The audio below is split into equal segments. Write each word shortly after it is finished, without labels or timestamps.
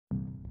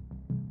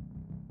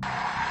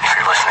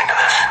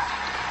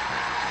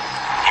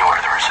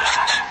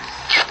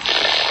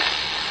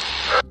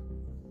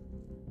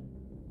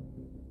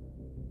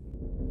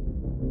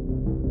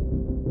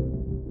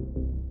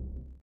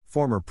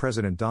Former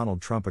President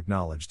Donald Trump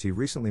acknowledged he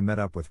recently met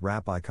up with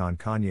rap icon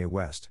Kanye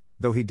West,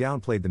 though he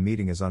downplayed the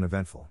meeting as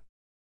uneventful.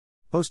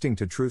 Posting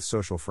to Truth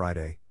Social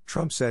Friday,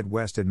 Trump said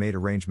West had made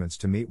arrangements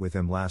to meet with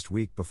him last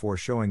week before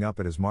showing up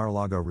at his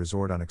Mar-a-Lago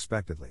resort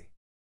unexpectedly.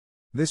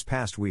 "This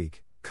past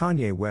week,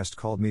 Kanye West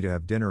called me to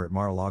have dinner at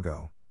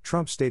Mar-a-Lago,"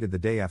 Trump stated the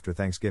day after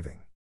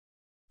Thanksgiving.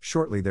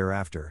 Shortly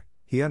thereafter,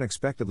 he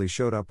unexpectedly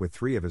showed up with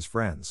 3 of his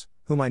friends,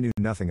 whom I knew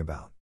nothing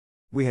about.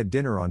 We had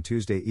dinner on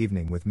Tuesday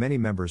evening with many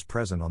members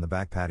present on the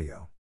back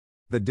patio.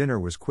 The dinner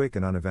was quick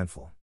and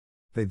uneventful.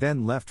 They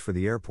then left for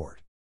the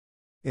airport.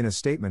 In a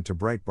statement to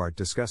Breitbart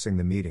discussing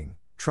the meeting,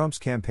 Trump's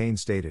campaign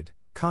stated,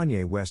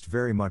 "Kanye West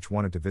very much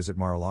wanted to visit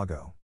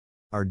Mar-a-Lago.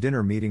 Our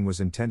dinner meeting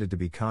was intended to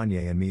be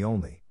Kanye and me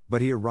only,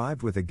 but he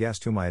arrived with a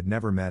guest whom I had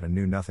never met and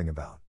knew nothing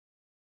about."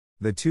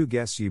 The 2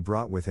 guests he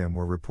brought with him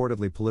were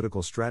reportedly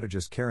political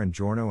strategist Karen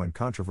Giorno and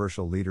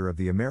controversial leader of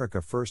the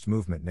America First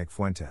movement Nick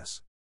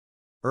Fuentes.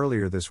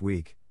 Earlier this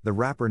week, the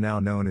rapper now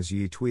known as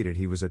Ye tweeted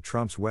he was at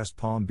Trump's West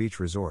Palm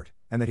Beach resort,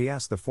 and that he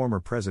asked the former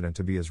president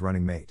to be his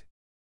running mate.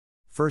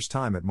 "First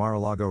time at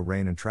Mar-a-Lago,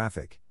 rain and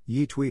traffic,"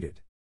 Ye tweeted.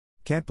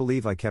 "Can't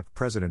believe I kept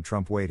President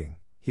Trump waiting,"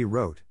 he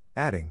wrote,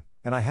 adding,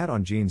 "and I had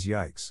on jeans,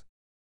 yikes.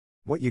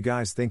 What you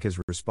guys think?" His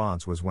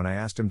response was when I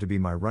asked him to be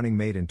my running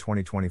mate in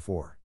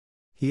 2024.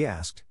 He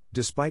asked,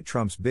 despite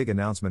Trump's big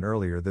announcement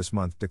earlier this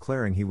month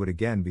declaring he would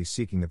again be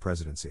seeking the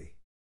presidency.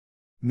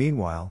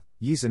 Meanwhile,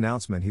 Ye's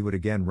announcement he would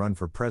again run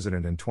for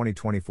president in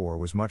 2024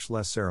 was much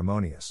less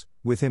ceremonious,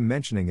 with him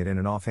mentioning it in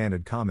an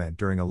offhanded comment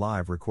during a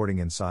live recording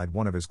inside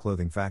one of his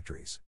clothing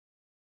factories.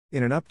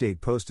 In an update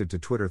posted to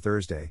Twitter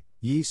Thursday,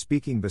 Ye,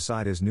 speaking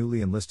beside his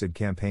newly enlisted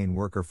campaign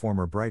worker,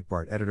 former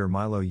Breitbart editor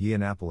Milo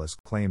Yiannopoulos,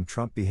 claimed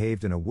Trump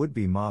behaved in a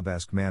would-be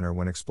mob-esque manner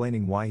when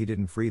explaining why he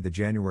didn't free the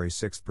January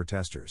 6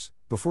 protesters,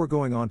 before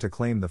going on to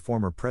claim the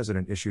former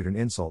president issued an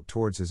insult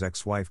towards his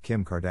ex-wife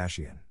Kim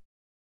Kardashian.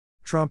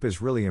 "Trump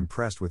is really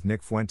impressed with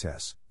Nick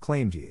Fuentes,"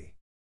 claimed Ye.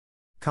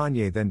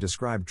 Kanye then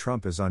described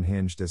Trump as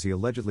unhinged as he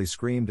allegedly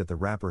screamed at the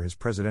rapper his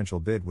presidential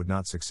bid would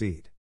not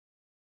succeed.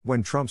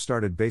 "When Trump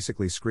started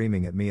basically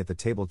screaming at me at the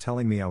table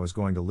telling me I was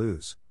going to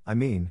lose, I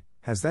mean,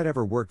 has that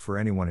ever worked for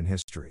anyone in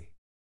history?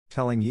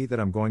 Telling Ye that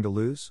I'm going to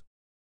lose?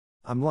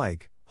 I'm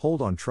like,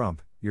 hold on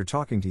Trump, you're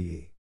talking to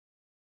Ye."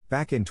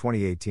 Back in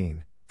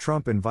 2018,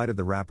 Trump invited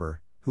the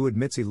rapper, who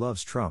admits he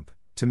loves Trump,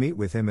 to meet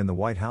with him in the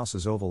White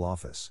House's Oval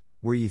Office,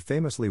 where Ye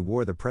famously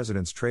wore the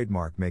president's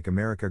trademark Make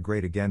America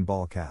Great Again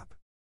ball cap.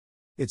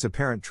 It's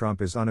apparent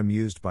Trump is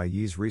unamused by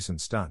Ye's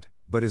recent stunt,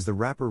 but is the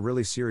rapper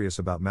really serious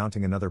about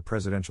mounting another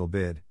presidential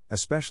bid,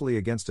 especially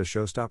against a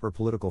showstopper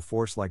political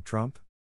force like Trump?